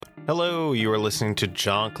Hello, you are listening to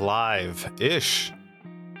Jonk Live-ish.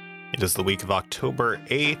 It is the week of October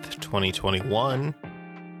 8th, 2021.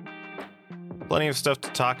 Plenty of stuff to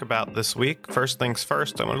talk about this week. First things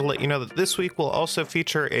first, I want to let you know that this week will also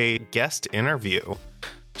feature a guest interview.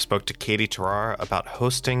 I spoke to Katie Tarrar about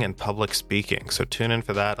hosting and public speaking, so tune in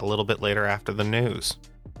for that a little bit later after the news.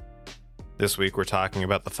 This week we're talking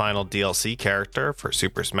about the final DLC character for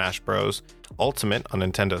Super Smash Bros. Ultimate on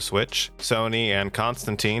Nintendo Switch. Sony and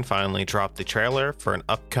Constantine finally dropped the trailer for an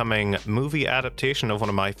upcoming movie adaptation of one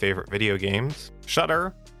of my favorite video games.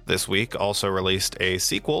 Shudder this week also released a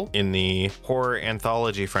sequel in the horror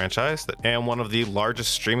anthology franchise, and one of the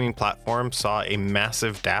largest streaming platforms saw a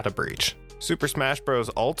massive data breach. Super Smash Bros.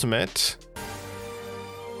 Ultimate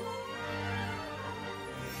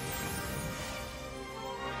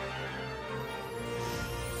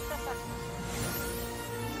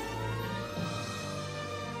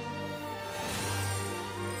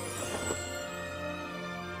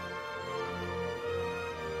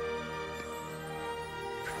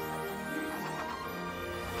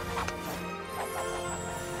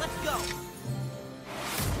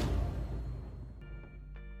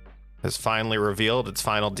has finally revealed its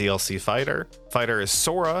final DLC fighter. Fighter is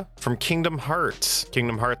Sora from Kingdom Hearts.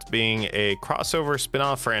 Kingdom Hearts being a crossover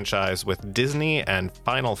spin-off franchise with Disney and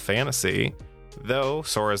Final Fantasy. Though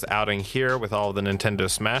Sora's outing here with all of the Nintendo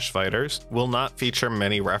Smash fighters will not feature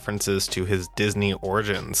many references to his Disney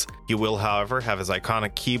origins. He will, however, have his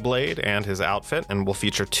iconic Keyblade and his outfit, and will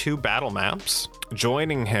feature 2 battle maps.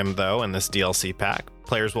 Joining him, though, in this DLC pack,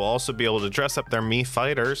 players will also be able to dress up their Mii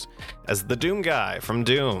fighters as the Doom guy from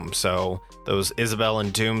Doom, so those Isabelle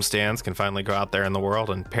and Doom stands can finally go out there in the world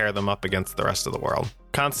and pair them up against the rest of the world.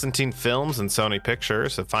 Constantine Films and Sony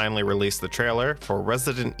Pictures have finally released the trailer for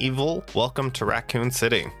Resident Evil: Welcome to Raccoon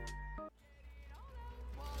City.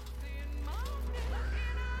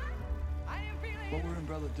 What were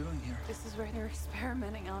Umbrella doing here? This is where they're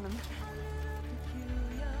experimenting on him.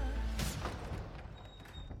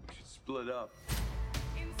 We should split up.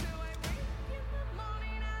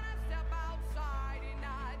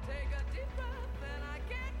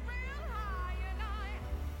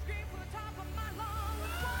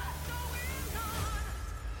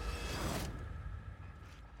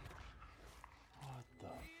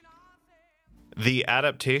 The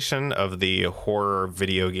adaptation of the horror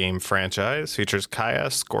video game franchise features Kaya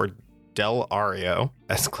Scodelario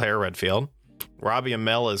as Claire Redfield, Robbie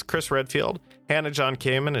Amell as Chris Redfield, Hannah John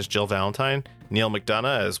Kamen as Jill Valentine, Neil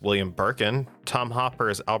McDonough as William Birkin, Tom Hopper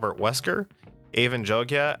as Albert Wesker, Avon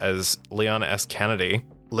Jogia as Leona S. Kennedy,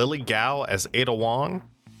 Lily Gao as Ada Wong.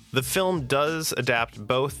 The film does adapt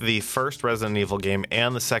both the first Resident Evil game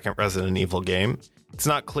and the second Resident Evil game. It's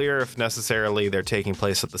not clear if necessarily they're taking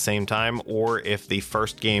place at the same time, or if the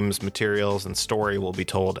first game's materials and story will be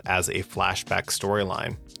told as a flashback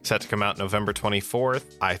storyline. Set to come out November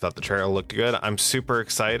 24th. I thought the trailer looked good. I'm super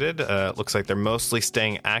excited. It looks like they're mostly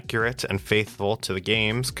staying accurate and faithful to the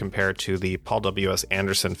games compared to the Paul W.S.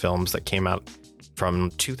 Anderson films that came out from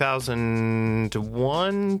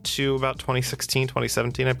 2001 to about 2016,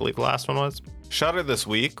 2017, I believe the last one was. Shudder this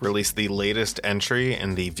week released the latest entry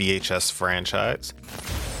in the VHS franchise.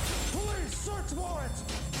 Police, search warrant!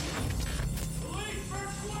 Police,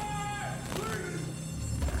 search warrant!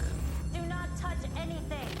 Do not touch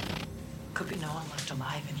anything. Could be no one left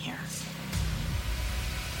alive in here.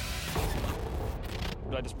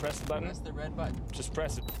 Do I just press the button? Press the red button. Just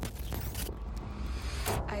press it.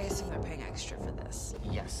 I assume they're paying extra for this.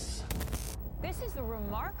 Yes. This is the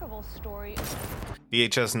remarkable story.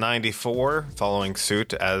 VHS 94, following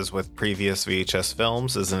suit as with previous VHS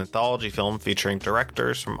films, is an anthology film featuring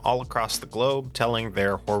directors from all across the globe telling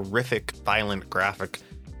their horrific, violent, graphic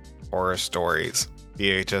horror stories.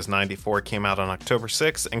 VHS 94 came out on October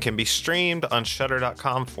 6th and can be streamed on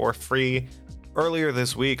Shudder.com for free. Earlier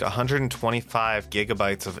this week, 125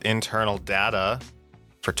 gigabytes of internal data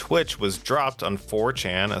for Twitch was dropped on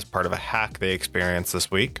 4chan as part of a hack they experienced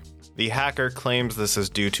this week. The hacker claims this is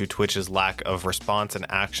due to Twitch's lack of response and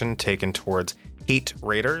action taken towards hate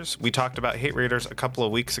raiders. We talked about hate raiders a couple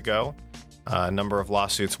of weeks ago. A number of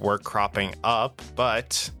lawsuits were cropping up,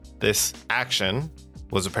 but this action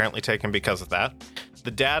was apparently taken because of that. The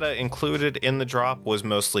data included in the drop was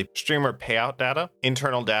mostly streamer payout data,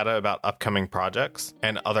 internal data about upcoming projects,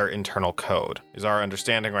 and other internal code. It is our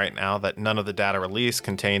understanding right now that none of the data released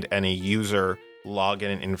contained any user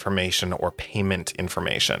login information or payment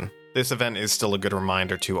information. This event is still a good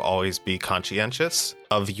reminder to always be conscientious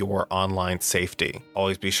of your online safety.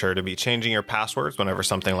 Always be sure to be changing your passwords whenever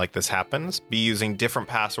something like this happens. Be using different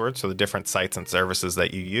passwords for the different sites and services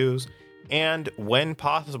that you use. And when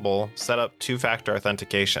possible, set up two-factor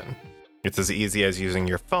authentication. It's as easy as using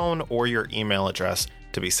your phone or your email address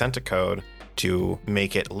to be sent a code to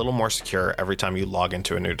make it a little more secure every time you log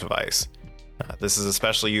into a new device. This is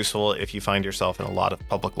especially useful if you find yourself in a lot of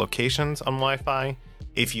public locations on Wi-Fi,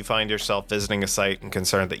 if you find yourself visiting a site and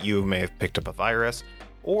concerned that you may have picked up a virus,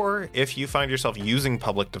 or if you find yourself using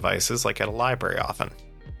public devices like at a library often.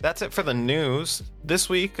 That's it for the news. This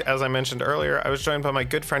week, as I mentioned earlier, I was joined by my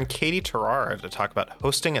good friend Katie Tarara to talk about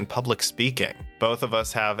hosting and public speaking. Both of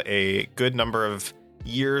us have a good number of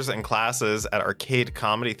years and classes at Arcade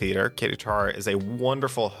Comedy Theater. Katie Tarara is a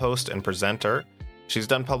wonderful host and presenter. She's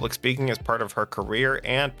done public speaking as part of her career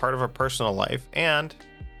and part of her personal life, and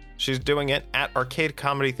she's doing it at Arcade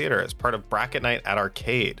Comedy Theater as part of Bracket Night at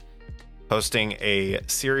Arcade, hosting a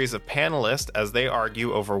series of panelists as they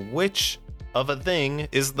argue over which of a thing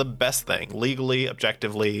is the best thing. Legally,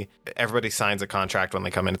 objectively, everybody signs a contract when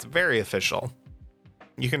they come in. It's very official.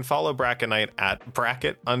 You can follow Bracket Night at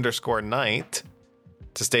bracket_night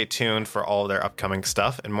to stay tuned for all of their upcoming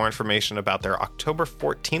stuff and more information about their October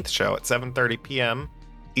 14th show at 7:30 p.m.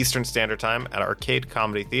 Eastern Standard Time at Arcade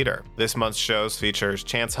Comedy Theater. This month's shows features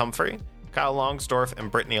Chance Humphrey, Kyle Longsdorff,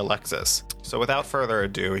 and Brittany Alexis. So without further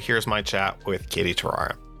ado, here's my chat with Katie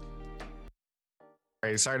Tarara.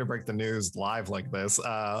 Sorry to break the news live like this,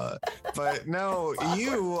 but no,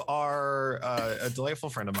 you are a delightful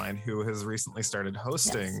friend of mine who has recently started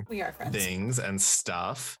hosting things and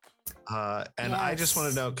stuff. And I just want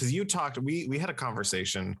to know, because you talked, we had a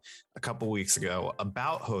conversation a couple weeks ago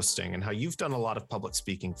about hosting and how you've done a lot of public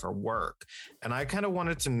speaking for work. And I kind of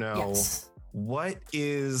wanted to know what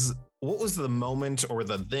was the moment or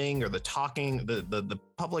the thing or the talking, the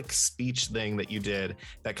public speech thing that you did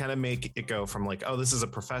that kind of make it go from like, oh, this is a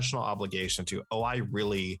professional obligation to, oh, I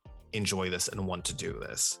really enjoy this and want to do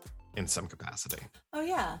this in some capacity? Oh,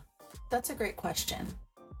 yeah. That's a great question.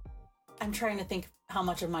 I'm trying to think how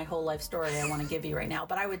much of my whole life story I want to give you right now,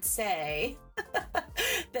 but I would say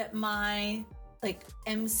that my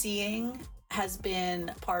emceeing has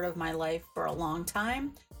been part of my life for a long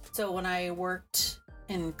time. So when I worked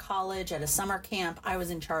in college at a summer camp, I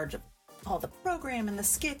was in charge of all the program and the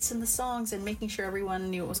skits and the songs and making sure everyone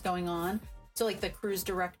knew what was going on. So like the cruise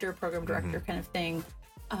director, program director kind of thing.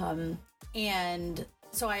 And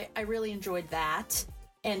so I really enjoyed that.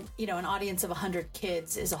 And, you know, an audience of 100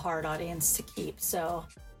 kids is a hard audience to keep. So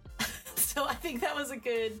I think that was a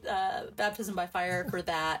good baptism by fire for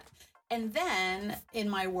that. And then in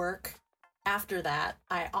my work after that,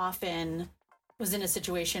 I often was in a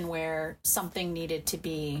situation where something needed to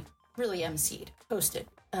be really emceed, hosted.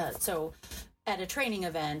 So at a training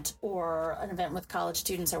event or an event with college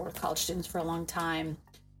students, I worked with college students for a long time.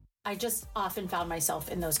 I just often found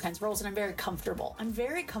myself in those kinds of roles, and I'm very comfortable. I'm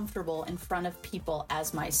very comfortable in front of people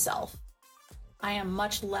as myself. I am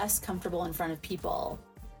much less comfortable in front of people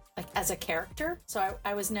like as a character. So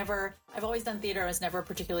I've always done theater. I was never a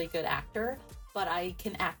particularly good actor, but I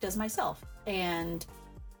can act as myself. And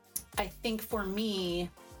I think for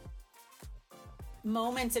me,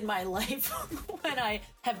 moments in my life when I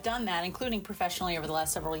have done that, including professionally over the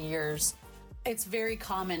last several years, it's very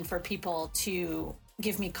common for people to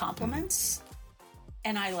give me compliments,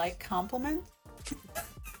 and I like compliments.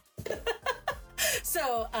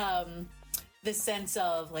 So the sense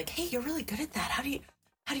of like, hey, you're really good at that. How do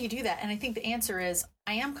you do that? And I think the answer is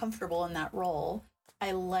I am comfortable in that role.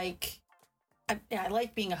 I like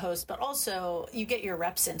being a host, but also you get your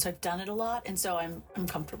reps in. So I've done it a lot, and so I'm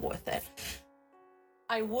comfortable with it.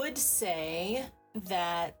 I would say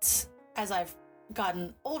that as I've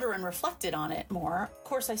gotten older and reflected on it more, of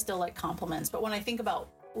course I still like compliments, but when I think about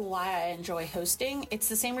why I enjoy hosting, it's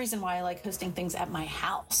the same reason why I like hosting things at my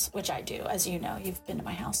house, which I do, as you know, you've been to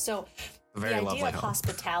my house. So the idea of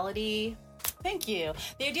hospitality, thank you.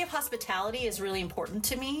 The idea of hospitality is really important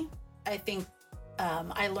to me. I think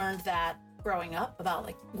I learned that growing up about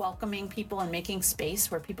like welcoming people and making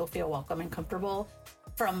space where people feel welcome and comfortable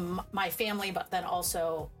from my family, but then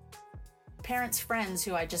also parents, friends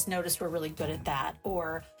who I just noticed were really good at that,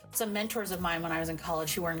 or some mentors of mine when I was in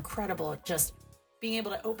college who were incredible at just being able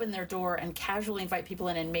to open their door and casually invite people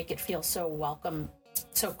in and make it feel so welcome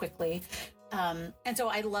so quickly. And so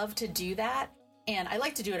I love to do that. And I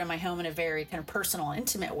like to do it in my home in a very kind of personal,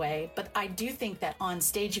 intimate way. But I do think that on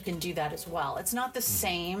stage you can do that as well. It's not the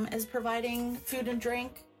same as providing food and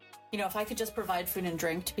drink. You know, if I could just provide food and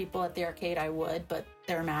drink to people at the arcade, I would. But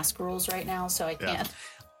there are mask rules right now, so I can't. Yeah.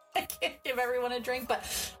 I can't give everyone a drink, but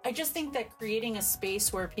I just think that creating a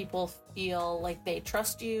space where people feel like they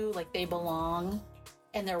trust you, like they belong,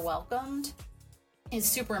 and they're welcomed is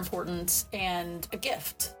super important and a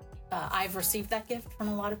gift. I've received that gift from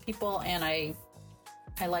a lot of people, and I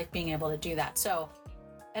like being able to do that. So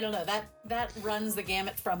I don't know, that runs the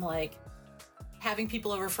gamut from like having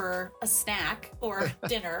people over for a snack or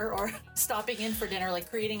dinner or stopping in for dinner, like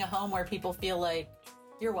creating a home where people feel like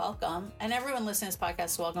you're welcome. And everyone listening to this podcast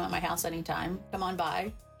is welcome at my house anytime. Come on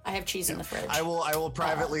by. I have cheese in the fridge. I will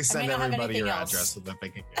privately send everybody your else. address so that they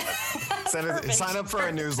can get it. Sign up for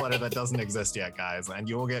a newsletter that doesn't exist yet, guys, and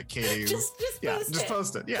you will get Katie's. Just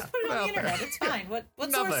post it. Yeah, just put it on the internet. It's fine.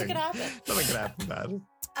 What's the worst that could happen? Nothing could happen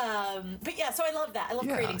bad. But yeah, so I love that. I love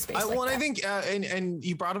creating space. I think, and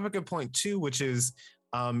you brought up a good point too, which is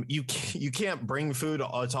you can't bring food to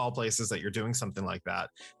all places that you're doing something like that.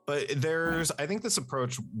 But there's, I think this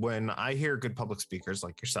approach when I hear good public speakers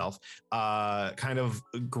like yourself, kind of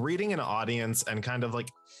greeting an audience and kind of like,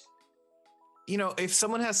 you know, if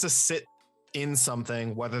someone has to sit in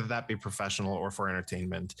something, whether that be professional or for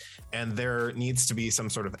entertainment, and there needs to be some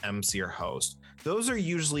sort of MC or host, those are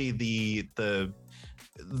usually the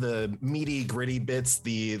meaty gritty bits,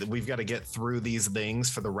 we've got to get through these things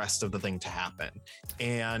for the rest of the thing to happen.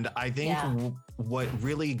 And I think what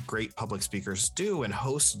really great public speakers do and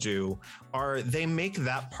hosts do are they make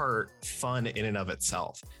that part fun in and of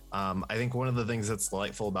itself. I think one of the things that's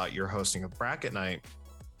delightful about your hosting of Bracket Night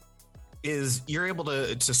is you're able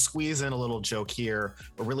to squeeze in a little joke here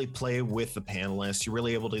or really play with the panelists. You're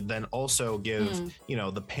really able to then also give, you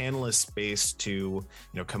know, the panelists space to, you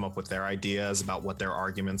know, come up with their ideas about what their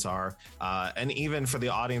arguments are. And even for the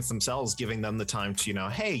audience themselves, giving them the time to, you know,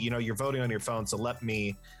 hey, you know, you're voting on your phone, so let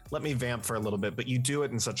me vamp for a little bit, but you do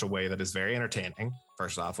it in such a way that is very entertaining,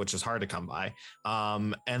 first off, which is hard to come by.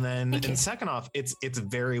 And then second off, it's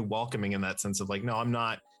very welcoming in that sense of like, no, I'm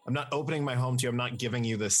not opening my home to you. I'm not giving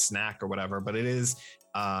you this snack or whatever, but it is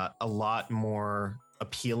a lot more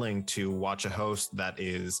appealing to watch a host that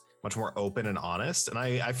is much more open and honest. And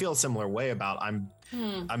I feel a similar way about I'm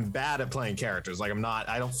bad at playing characters. Like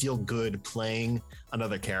I don't feel good playing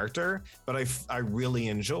another character, but I really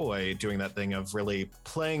enjoy doing that thing of really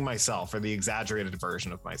playing myself or the exaggerated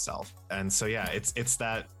version of myself. And so, yeah, it's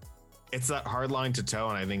that hard line to toe.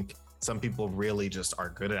 And I think some people really just are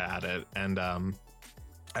good at it. And,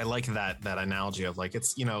 I like that analogy of like,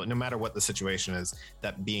 it's, you know, no matter what the situation is,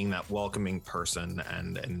 that being that welcoming person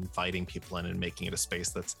and inviting people in and making it a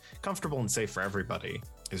space that's comfortable and safe for everybody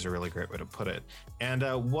is a really great way to put it. And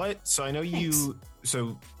so I know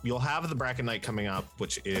so you'll have the Bracket Night coming up,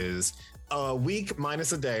 which is a week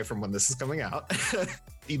minus a day from when this is coming out.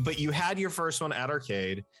 But you had your first one at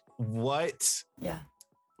Arcade.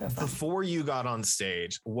 Before you got on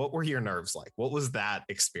stage, what were your nerves like? What was that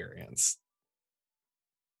experience?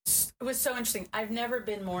 It was so interesting. I've never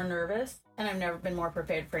been more nervous and I've never been more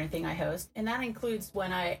prepared for anything I host. And that includes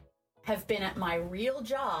when I have been at my real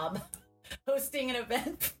job hosting an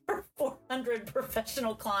event for 400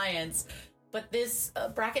 professional clients. But this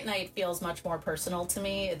Bracket Night feels much more personal to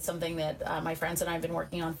me. It's something that my friends and I have been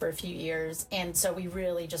working on for a few years. And so we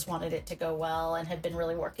really just wanted it to go well and had been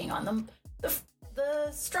really working on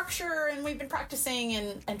the structure. And we've been practicing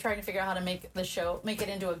and trying to figure out how to make it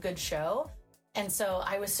into a good show. And so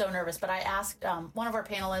I was so nervous, but I asked one of our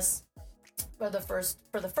panelists for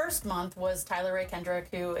the first month was Tyler Ray Kendrick,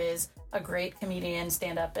 who is a great comedian,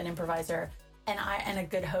 stand-up, and improviser, and a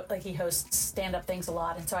good he hosts stand-up things a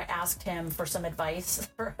lot. And so I asked him for some advice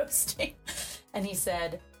for hosting, and he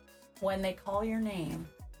said, "When they call your name,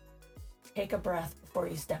 take a breath before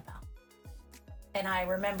you step out." And I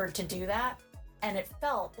remembered to do that, and it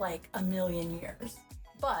felt like a million years.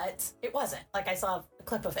 But it wasn't. Like, I saw a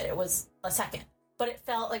clip of it. It was a second. But it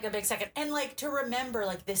felt like a big second. And, like, to remember,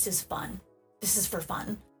 like, this is fun. This is for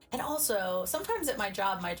fun. And also, sometimes at my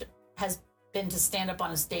job, has been to stand up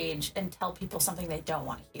on a stage and tell people something they don't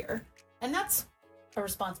want to hear. And that's a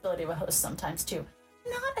responsibility of a host sometimes, too.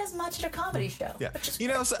 Not as much at a comedy show. Yeah. You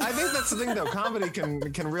know, so I think that's the thing, though. Comedy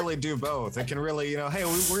can really do both. It can really, you know, hey,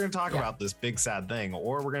 we're going to talk about this big, sad thing,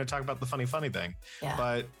 or we're going to talk about the funny thing. Yeah.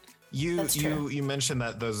 But you mentioned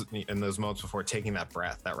that in those moments before, taking that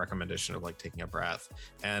breath, that recommendation of like taking a breath.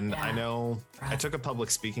 And I know I took a public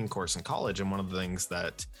speaking course in college, and one of the things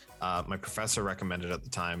that my professor recommended at the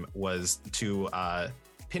time was to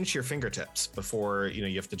pinch your fingertips before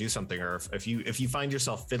you have to do something, or if you find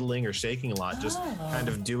yourself fiddling or shaking a lot, just kind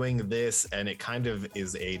of doing this, and it kind of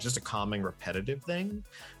is just a calming, repetitive thing.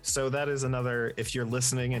 So that is another, if you're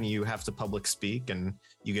listening and you have to public speak and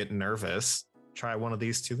you get nervous, try one of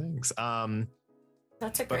these two things.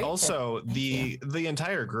 That's a But great also tip. Thank the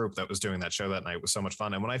entire group that was doing that show that night was so much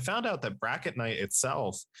fun. And when I found out that Bracket Night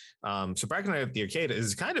itself, so Bracket Night at the Arcade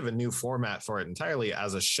is kind of a new format for it entirely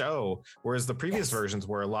as a show, whereas the previous versions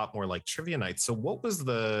were a lot more like trivia nights. So what was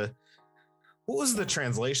the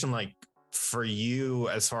translation like for you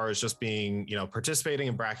as far as just being, participating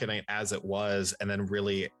in Bracket Night as it was, and then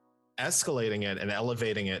really escalating it and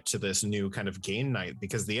elevating it to this new kind of game night?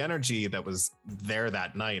 Because the energy that was there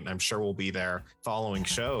that night, and I'm sure will be there following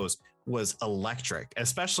shows, was electric,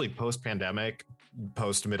 especially post-pandemic,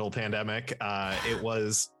 post-middle pandemic. It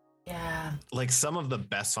was like some of the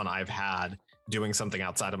best fun I've had doing something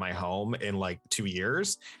outside of my home in like 2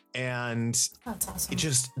 years. And That's awesome. it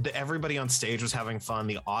just, everybody on stage was having fun.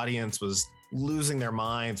 The audience was losing their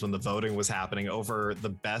minds when the voting was happening over the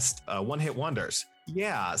best one-hit wonders.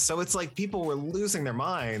 Yeah, so it's like people were losing their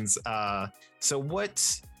minds. So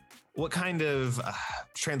what kind of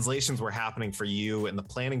translations were happening for you in the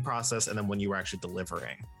planning process, and then when you were actually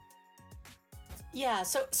delivering? Yeah,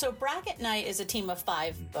 so Bracket Night is a team of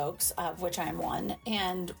 5 folks, of which I'm one,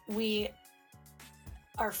 and we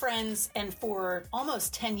are friends. And for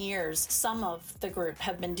almost 10 years, some of the group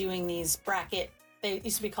have been doing these bracket. They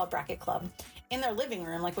used to be called Bracket Club, in their living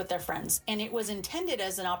room, like with their friends. And it was intended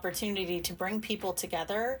as an opportunity to bring people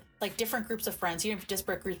together, like different groups of friends, even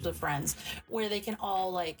disparate groups of friends, where they can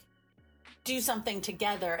all like do something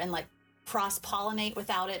together and like cross-pollinate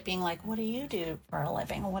without it being like, what do you do for a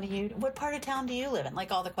living? What part of town do you live in?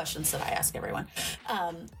 Like all the questions that I ask everyone.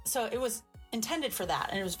 So it was intended for that.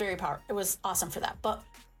 And it was it was awesome for that. But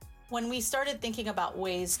when we started thinking about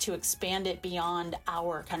ways to expand it beyond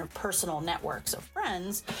our kind of personal networks of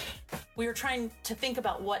friends, we were trying to think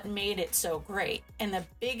about what made it so great. And the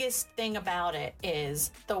biggest thing about it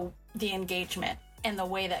is the engagement and the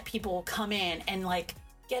way that people come in and like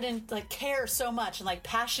get in, like care so much and like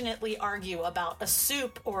passionately argue about a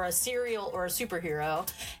soup or a cereal or a superhero,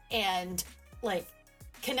 and like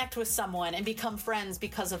connect with someone and become friends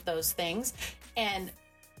because of those things. And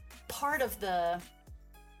part of the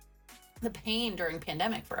pain during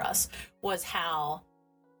pandemic for us was how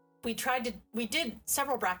we did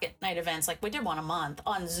several Bracket Night events. Like we did one a month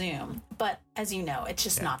on Zoom, but as you know, it's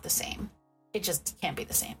just not the same. It just can't be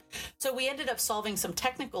the same. So we ended up solving some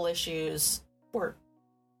technical issues, or,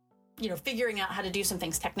 figuring out how to do some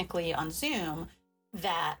things technically on Zoom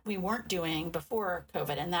that we weren't doing before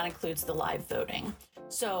COVID. And that includes the live voting.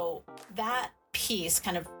 So that piece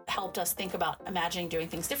kind of helped us think about imagining doing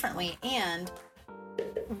things differently. And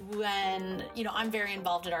when, I'm very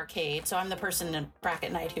involved at Arcade, so I'm the person in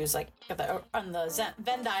Bracket Night who's like on the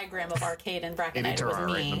Venn diagram of Arcade and Bracket Night with me,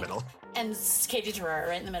 right in the middle, and Katie Terrera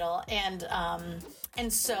right in the middle,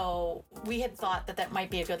 and so we had thought that might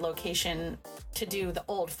be a good location to do the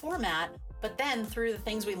old format. But then through the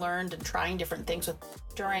things we learned and trying different things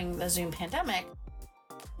during the Zoom pandemic,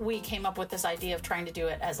 we came up with this idea of trying to do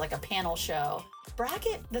it as like a panel show.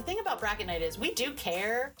 The thing about Bracket Night is we do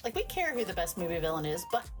care. Like we care who the best movie villain is,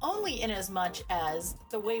 but only in as much as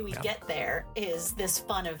the way we get there is this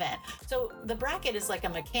fun event. So the bracket is like a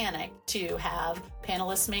mechanic to have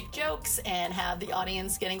panelists make jokes and have the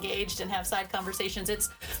audience get engaged and have side conversations.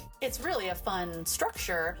 It's really a fun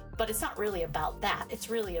structure, but it's not really about that.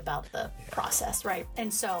 It's really about the process, right?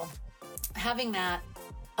 And so having that,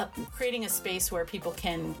 creating a space where people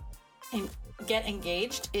can get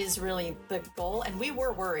engaged is really the goal. And we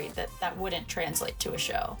were worried that wouldn't translate to a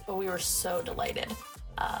show, but we were so delighted.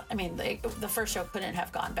 The first show couldn't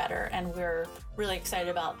have gone better, and we're really excited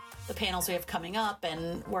about the panels we have coming up,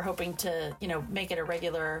 and we're hoping to, make it a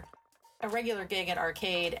regular gig at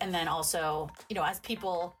Arcade. And then also, as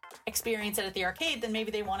people experience it at the Arcade, then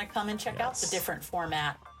maybe they want to come and check out the different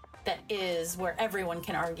format that is where everyone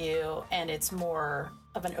can argue, and it's more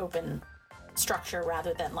of an open structure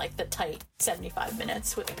rather than like the tight 75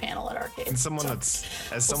 minutes with a panel at Arcade. And someone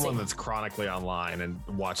that's chronically online and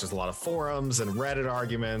watches a lot of forums and Reddit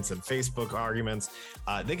arguments and Facebook arguments,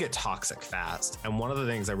 they get toxic fast. And one of the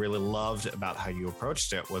things I really loved about how you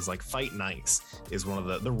approached it was like fight nice is one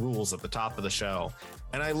of the rules at the top of the show.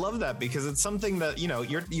 And I love that because it's something that,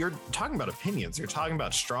 you're talking about opinions. You're talking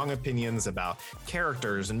about strong opinions about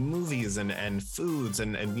characters and movies and foods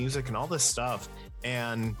and music and all this stuff.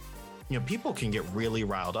 And people can get really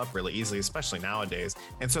riled up really easily, especially nowadays.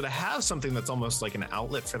 And so to have something that's almost like an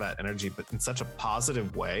outlet for that energy, but in such a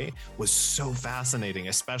positive way, was so fascinating,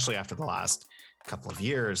 especially after the last couple of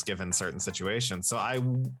years, given certain situations. So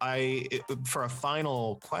for a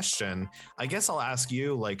final question, I guess I'll ask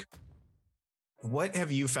you, like, what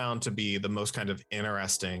have you found to be the most kind of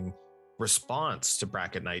interesting response to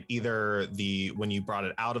bracket night, either when you brought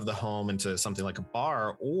it out of the home into something like a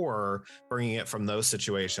bar, or bringing it from those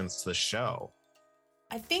situations to the show?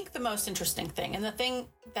 I think the most interesting thing, and the thing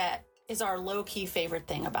that is our low-key favorite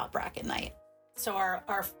thing about bracket night. So our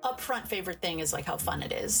upfront favorite thing is like how fun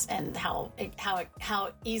it is, and how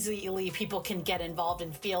easily people can get involved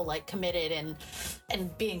and feel like committed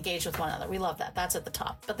and be engaged with one another. We love that. That's at the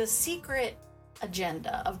top. But the secret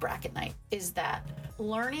agenda of bracket night is that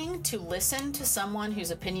learning to listen to someone whose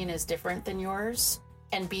opinion is different than yours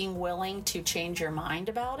and being willing to change your mind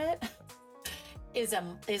about it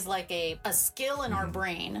is like a skill in our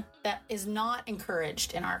brain that is not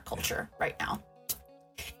encouraged in our culture right now.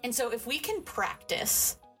 And so if we can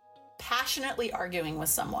practice passionately arguing with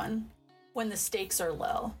someone when the stakes are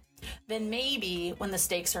low, then maybe when the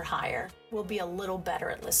stakes are higher, we'll be a little better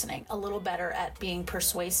at listening, a little better at being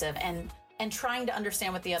persuasive and trying to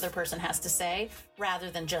understand what the other person has to say, rather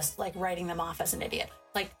than just like writing them off as an idiot.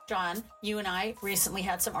 Like, John, you and I recently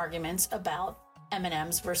had some arguments about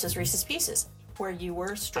M&M's versus Reese's Pieces, where you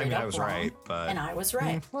were straight up I was wrong, right, but and I was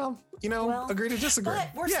right. Well, agree to disagree. But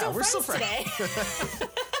we're still friends today.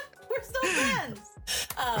 We're still friends.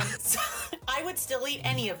 So I would still eat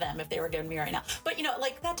any of them if they were given me right now. But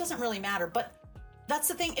like, that doesn't really matter. But that's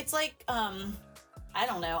the thing. It's like, I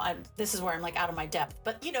don't know. This is where I'm like out of my depth.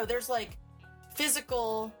 But there's like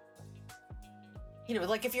physical,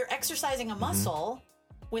 like if you're exercising a muscle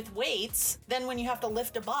with weights, then when you have to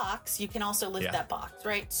lift a box, you can also lift that box,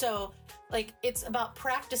 right? So like, it's about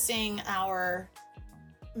practicing our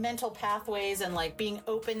mental pathways and like being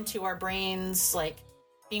open to our brains, like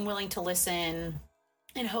being willing to listen,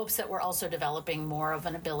 in hopes that we're also developing more of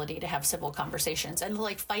an ability to have civil conversations and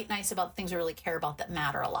like fight nice about things we really care about that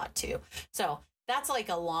matter a lot too. So that's like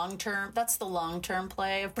the long-term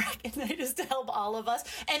play of bracket night, is to help all of us.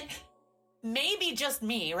 And maybe just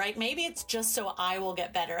me, right? Maybe it's just so I will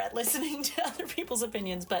get better at listening to other people's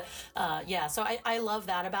opinions. But so I love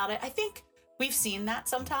that about it. I think we've seen that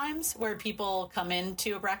sometimes where people come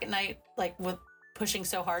into a bracket night like with pushing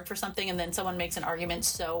so hard for something, and then someone makes an argument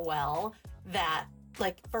so well that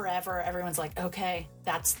like forever everyone's like, okay,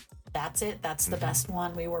 that's it. That's the best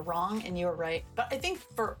one. We were wrong and you were right. But I think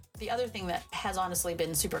for the other thing that has honestly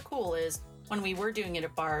been super cool is when we were doing it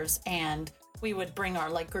at bars and we would bring our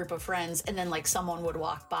like group of friends, and then like someone would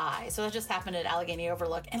walk by. So that just happened at Allegheny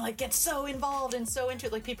Overlook, and like get so involved and so into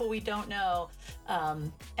it, like people we don't know,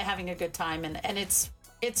 and having a good time. And it's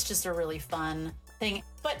just a really fun thing.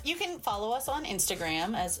 But you can follow us on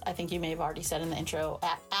Instagram, as I think you may have already said in the intro,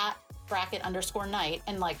 at bracket_night,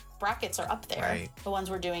 and like brackets are up there, right? The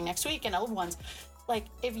ones we're doing next week and old ones. Like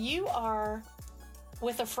if you are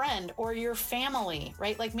with a friend or your family,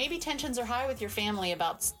 right? Like maybe tensions are high with your family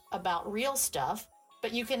about real stuff,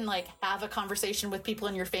 but you can like have a conversation with people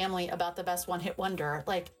in your family about the best one-hit wonder.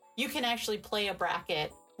 Like you can actually play a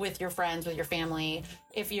bracket with your friends, with your family.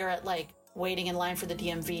 If you're at like waiting in line for the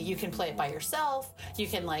DMV, you can play it by yourself. You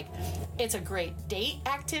can like, it's a great date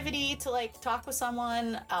activity to like talk with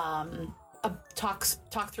someone, talk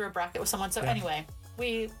through a bracket with someone. So anyway,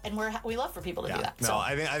 we love for people to do that. No,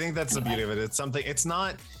 I think that's the beauty of it. It's something, it's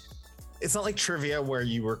not like trivia where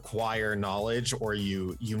you require knowledge or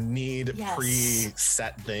you need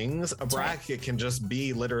preset things. A bracket can just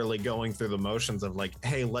be literally going through the motions of like,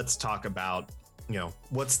 hey, let's talk about,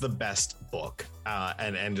 what's the best book,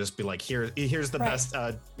 and just be like, here's the best,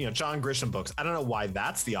 John Grisham books. I don't know why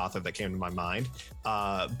that's the author that came to my mind,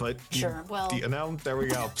 but sure. There we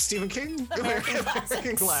go. Stephen King,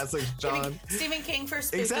 American classics, John. Stephen King for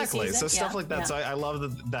spooky exactly. season. So stuff like that. Yeah. So I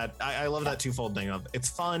love that. I love that twofold thing of it's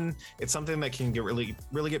fun. It's something that can get really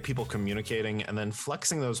get people communicating and then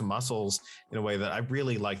flexing those muscles in a way that I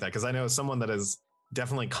really like that, because I know someone that is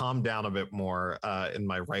definitely calmed down a bit more in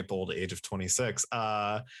my ripe old age of 26.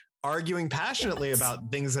 Arguing passionately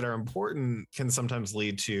about things that are important can sometimes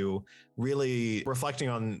lead to really reflecting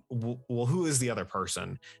on, well, who is the other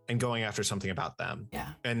person, and going after something about them. Yeah.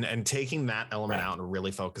 And taking that element out and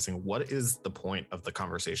really focusing, what is the point of the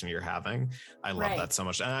conversation you're having? I love that so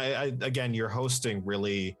much. And I again, your hosting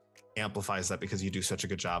really amplifies that, because you do such a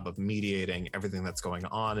good job of mediating everything that's going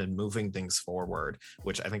on and moving things forward,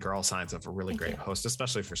 which I think are all signs of a really great host,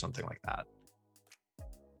 especially for something like that.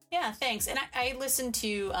 Yeah, thanks. And I listened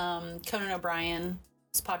to Conan O'Brien's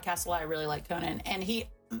podcast a lot. I really like Conan. And he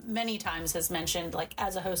many times has mentioned, like,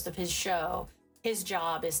 as a host of his show, his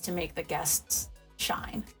job is to make the guests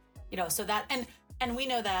shine. So that, and we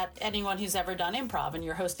know that anyone who's ever done improv and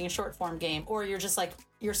you're hosting a short form game, or you're just like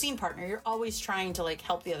your scene partner, you're always trying to like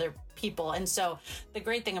help the other people. And so the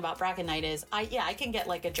great thing about bracket night is I can get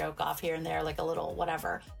like a joke off here and there, like a little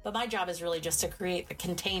whatever, but my job is really just to create the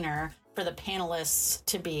container for the panelists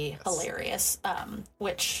to be hilarious,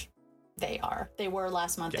 which they are. They were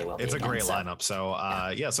last month. They will be. It's again, a great lineup. So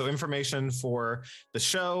so information for the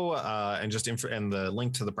show and just and the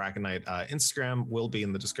link to the Bracken Night Instagram will be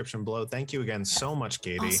in the description below. Thank you again so much,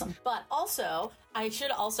 Katie. Awesome. But also, I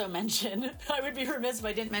should also mention, I would be remiss if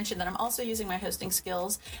I didn't mention that I'm also using my hosting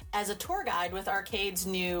skills as a tour guide with Arcade's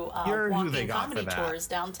new walking comedy tours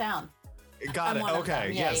downtown. Got it.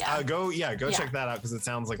 Okay. Yeah, yes. Go check that out because it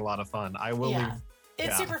sounds like a lot of fun. I will leave.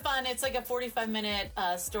 It's super fun. It's like a 45-minute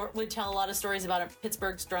story. We tell a lot of stories about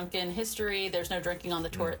Pittsburgh's drunken history. There's no drinking on the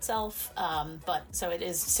tour itself, but so it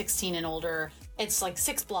is 16 and older. It's like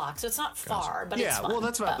 6 blocks, so it's not far, but it's fun. Well,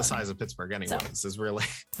 that's about the size of Pittsburgh anyway. This is really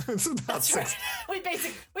it's about that's right. We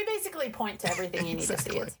basically point to everything you need to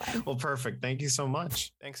see. It's fine. Well, perfect. Thank you so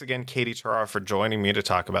much. Thanks again, Katie Tarrar, for joining me to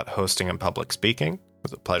talk about hosting and public speaking. It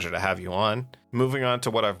was a pleasure to have you on. Moving on to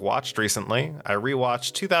what I've watched recently, I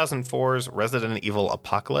rewatched 2004's Resident Evil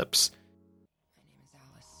Apocalypse. My name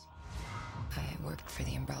is Alice. I worked for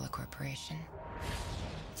the Umbrella Corporation.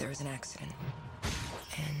 There was an accident,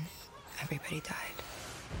 and everybody died.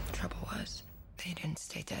 The trouble was, they didn't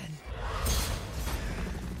stay dead.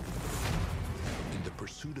 In the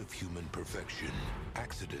pursuit of human perfection,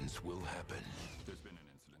 accidents will happen. There's been an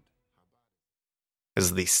incident.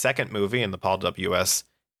 Is the second movie in the Paul W.S.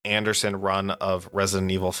 Anderson run of Resident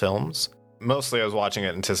Evil films. Mostly I was watching it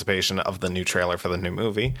in anticipation of the new trailer for the new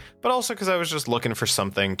movie, but also because I was just looking for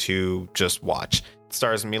something to just watch. It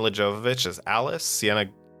stars Mila Jovovich as Alice, Sienna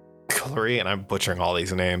Guillory, and I'm butchering all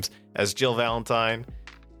these names, as Jill Valentine,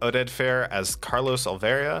 Oded Fair as Carlos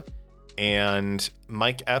Olvera, and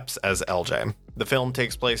Mike Epps as LJ. The film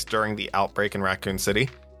takes place during the outbreak in Raccoon City.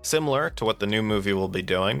 Similar to what the new movie will be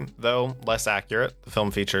doing, though less accurate, the film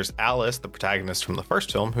features Alice, the protagonist from the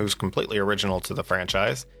first film, who's completely original to the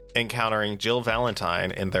franchise, encountering Jill Valentine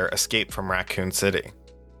in their escape from Raccoon City.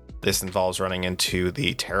 This involves running into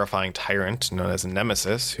the terrifying tyrant known as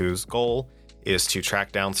Nemesis, whose goal is to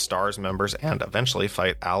track down STARS members and eventually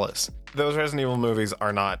fight Alice. Those Resident Evil movies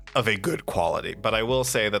are not of a good quality, but I will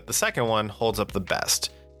say that the second one holds up the best.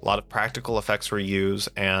 A lot of practical effects were used,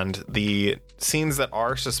 and the scenes that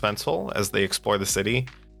are suspenseful as they explore the city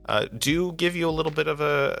do give you a little bit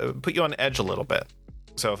of put you on edge a little bit.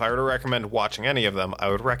 So if I were to recommend watching any of them, I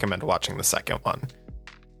would recommend watching the second one.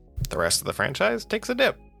 The rest of the franchise takes a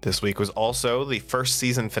dip. This week was also the first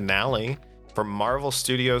season finale for Marvel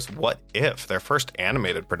Studios' What If, their first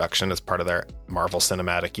animated production as part of their Marvel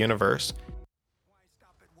Cinematic Universe.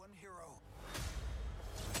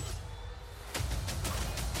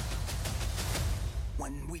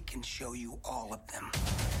 When we can show you all of them.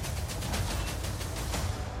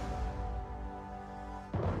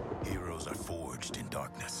 Heroes are forged in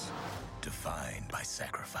darkness, defined by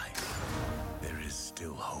sacrifice. There is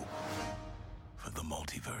still hope for the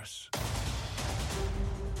multiverse.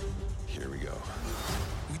 Here we go.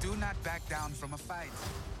 We do not back down from a fight.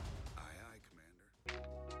 Aye, Commander.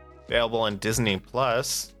 Available on Disney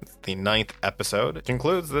Plus, the 9th episode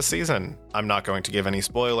concludes this season. I'm not going to give any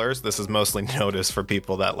spoilers. This is mostly notice for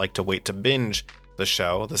people that like to wait to binge the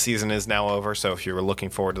show. The season is now over, so if you were looking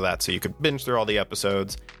forward to that so you could binge through all the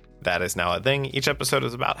episodes, that is now a thing. Each episode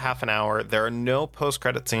is about half an hour. There are no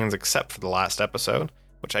post-credit scenes except for the last episode,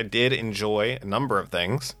 which I did enjoy a number of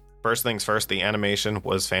things. First things first, the animation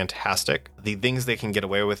was fantastic. The things they can get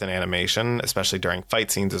away with in animation, especially during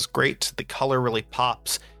fight scenes, is great. The color really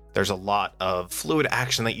pops. There's a lot of fluid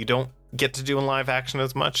action that you don't get to do in live action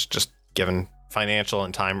as much, just given financial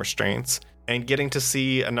and time restraints. And getting to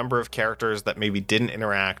see a number of characters that maybe didn't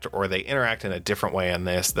interact, or they interact in a different way in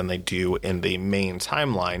this than they do in the main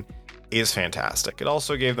timeline, is fantastic. It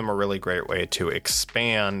also gave them a really great way to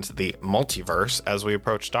expand the multiverse as we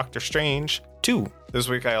approach Doctor Strange 2. This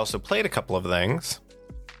week I also played a couple of things.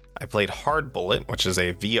 I played Hard Bullet, which is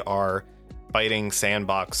a VR fighting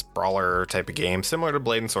sandbox brawler type of game, similar to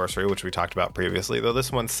Blade and Sorcery, which we talked about previously, though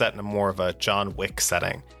this one's set in a more of a John Wick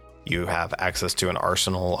setting. You have access to an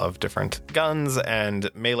arsenal of different guns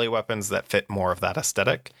and melee weapons that fit more of that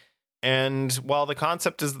aesthetic. And while the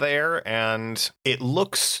concept is there and it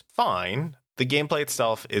looks fine, the gameplay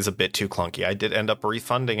itself is a bit too clunky. I did end up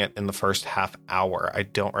refunding it in the first half hour. I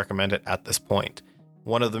don't recommend it at this point.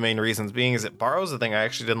 One of the main reasons being is it borrows a thing I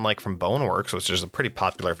actually didn't like from Boneworks, which is a pretty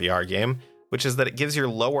popular VR game, which is that it gives your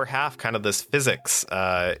lower half kind of this physics.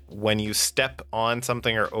 When you step on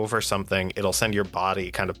something or over something, it'll send your body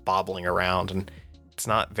kind of bobbling around, and it's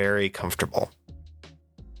not very comfortable.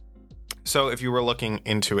 So if you were looking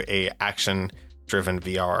into a action-driven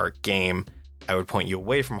VR game, I would point you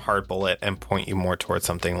away from Hard Bullet and point you more towards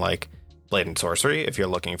something like Blade and Sorcery if you're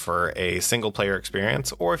looking for a single player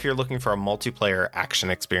experience, or if you're looking for a multiplayer action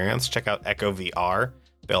experience, check out Echo VR,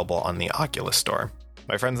 available on the Oculus Store.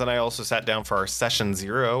 My friends and I also sat down for our session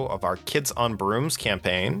 0 of our Kids on Brooms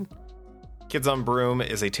campaign. Kids on Broom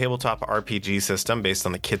is a tabletop RPG system based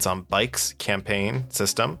on the Kids on Bikes campaign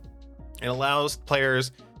system. It allows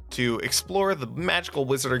players to explore the magical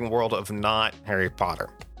wizarding world of not Harry Potter.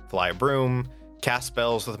 Fly a broom, cast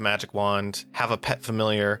spells with a magic wand, have a pet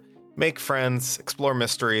familiar, make friends, explore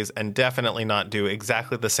mysteries, and definitely not do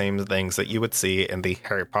exactly the same things that you would see in the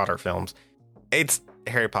Harry Potter films. It's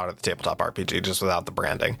Harry Potter, the tabletop RPG, just without the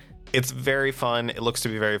branding. It's very fun. It looks to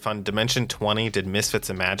be very fun. Dimension 20 did Misfits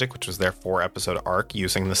and Magic, which was their 4-episode arc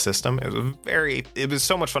using the system. It was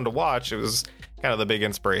so much fun to watch. It was kind of the big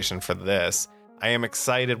inspiration for this. I am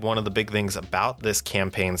excited. One of the big things about this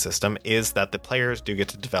campaign system is that the players do get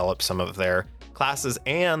to develop some of their classes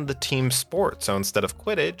and the team sport. So instead of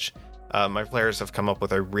Quidditch, my players have come up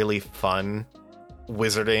with a really fun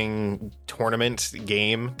wizarding tournament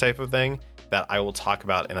game type of thing that I will talk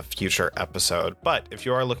about in a future episode. But if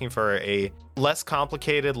you are looking for a less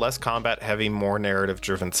complicated, less combat heavy, more narrative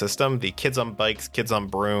driven system, the Kids on Bikes, Kids on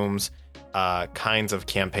Brooms kinds of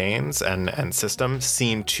campaigns and systems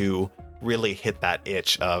seem to really hit that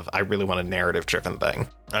itch of, I really want a narrative driven thing.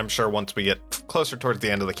 I'm sure once we get closer towards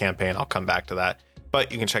the end of the campaign, I'll come back to that,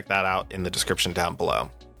 but you can check that out in the description down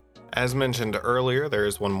below. As mentioned earlier, there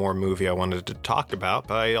is one more movie I wanted to talk about,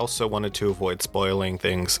 but I also wanted to avoid spoiling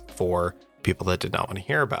things for people that did not want to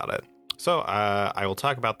hear about it. So I will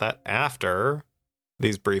talk about that after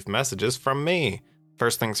these brief messages from me.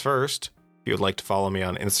 First things first, if you would like to follow me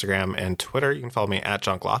on Instagram and Twitter, you can follow me at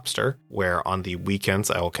JunkLobster, where on the weekends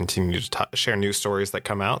I will continue to share news stories that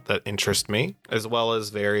come out that interest me, as well as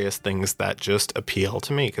various things that just appeal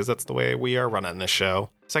to me, because that's the way we are running this show.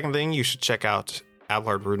 Second thing, you should check out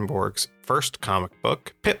Abelard Rudenborg's first comic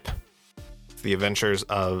book, Pip. It's the adventures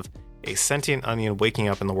of a sentient onion waking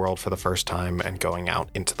up in the world for the first time and going out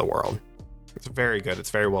into the world. It's very good. It's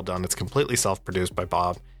very well done. It's completely self-produced by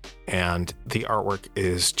Bob, and the artwork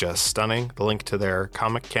is just stunning. The link to their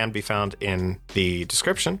comic can be found in the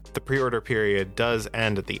description. The pre-order period does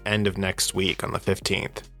end at the end of next week on the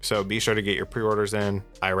 15th. So be sure to get your pre-orders in.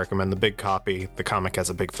 I recommend the big copy. The comic has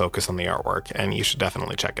a big focus on the artwork, and you should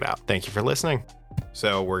definitely check it out. Thank you for listening.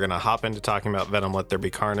 So we're going to hop into talking about Venom Let There Be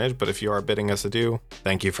Carnage, but if you are bidding us adieu,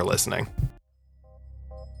 thank you for listening.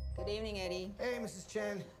 Good evening, Eddie. Hey, Mrs.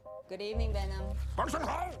 Chen. Good evening, Venom. Function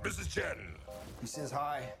hall, Mrs. Chen. He says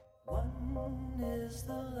hi. One is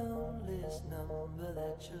the loneliest number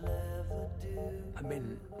that you'll ever do. I've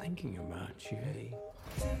been thinking about you, Eddie.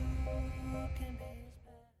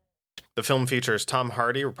 The film features Tom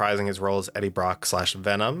Hardy reprising his role as Eddie Brock /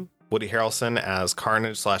 Venom, Woody Harrelson as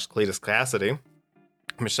Carnage / Cletus Cassidy,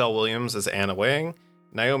 Michelle Williams as Anna Wang,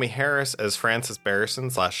 Naomi Harris as Frances Barrison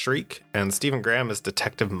 / Shriek, and Stephen Graham as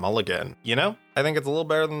Detective Mulligan. You know, I think it's a little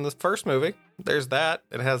better than the first movie. There's that.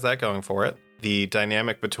 It has that going for it. The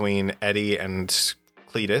dynamic between Eddie and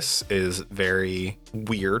Cletus is very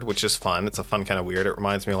weird, which is fun. It's a fun kind of weird. It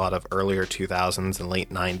reminds me a lot of earlier 2000s and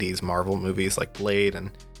late 90s Marvel movies like Blade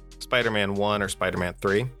and Spider-Man 1 or Spider-Man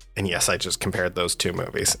 3. And yes, I just compared those two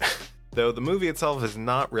movies. Though the movie itself is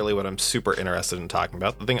not really what I'm super interested in talking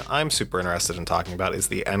about. The thing I'm super interested in talking about is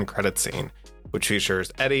the end credit scene, which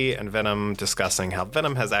features Eddie and Venom discussing how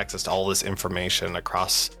Venom has access to all this information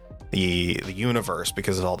across the universe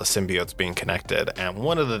because of all the symbiotes being connected. And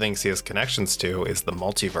one of the things he has connections to is the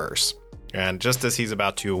multiverse. And just as he's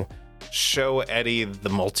about to show Eddie the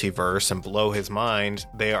multiverse and blow his mind,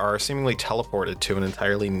 they are seemingly teleported to an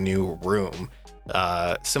entirely new room,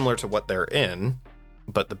 similar to what they're in.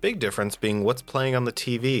 But the big difference being what's playing on the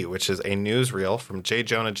TV, which is a newsreel from J.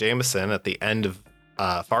 Jonah Jameson at the end of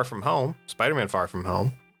Far From Home, Spider-Man Far From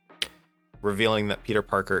Home, revealing that Peter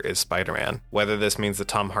Parker is Spider-Man. Whether this means that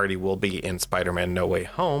Tom Hardy will be in Spider-Man No Way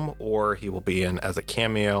Home, or he will be in as a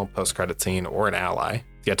cameo, post-credit scene, or an ally,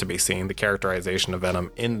 yet to be seen. The characterization of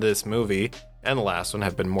Venom in this movie and the last one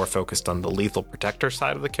have been more focused on the lethal protector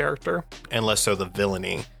side of the character, and less so the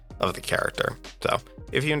villainy of the character. So,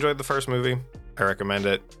 if you enjoyed the first movie, I recommend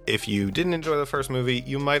it. If you didn't enjoy the first movie,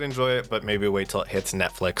 you might enjoy it, but maybe wait till it hits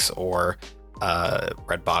Netflix or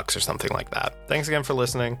Redbox or something like that. Thanks again for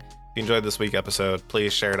listening. If you enjoyed this week's episode,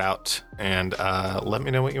 please share it out and let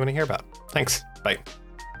me know what you want to hear about. Thanks. Bye.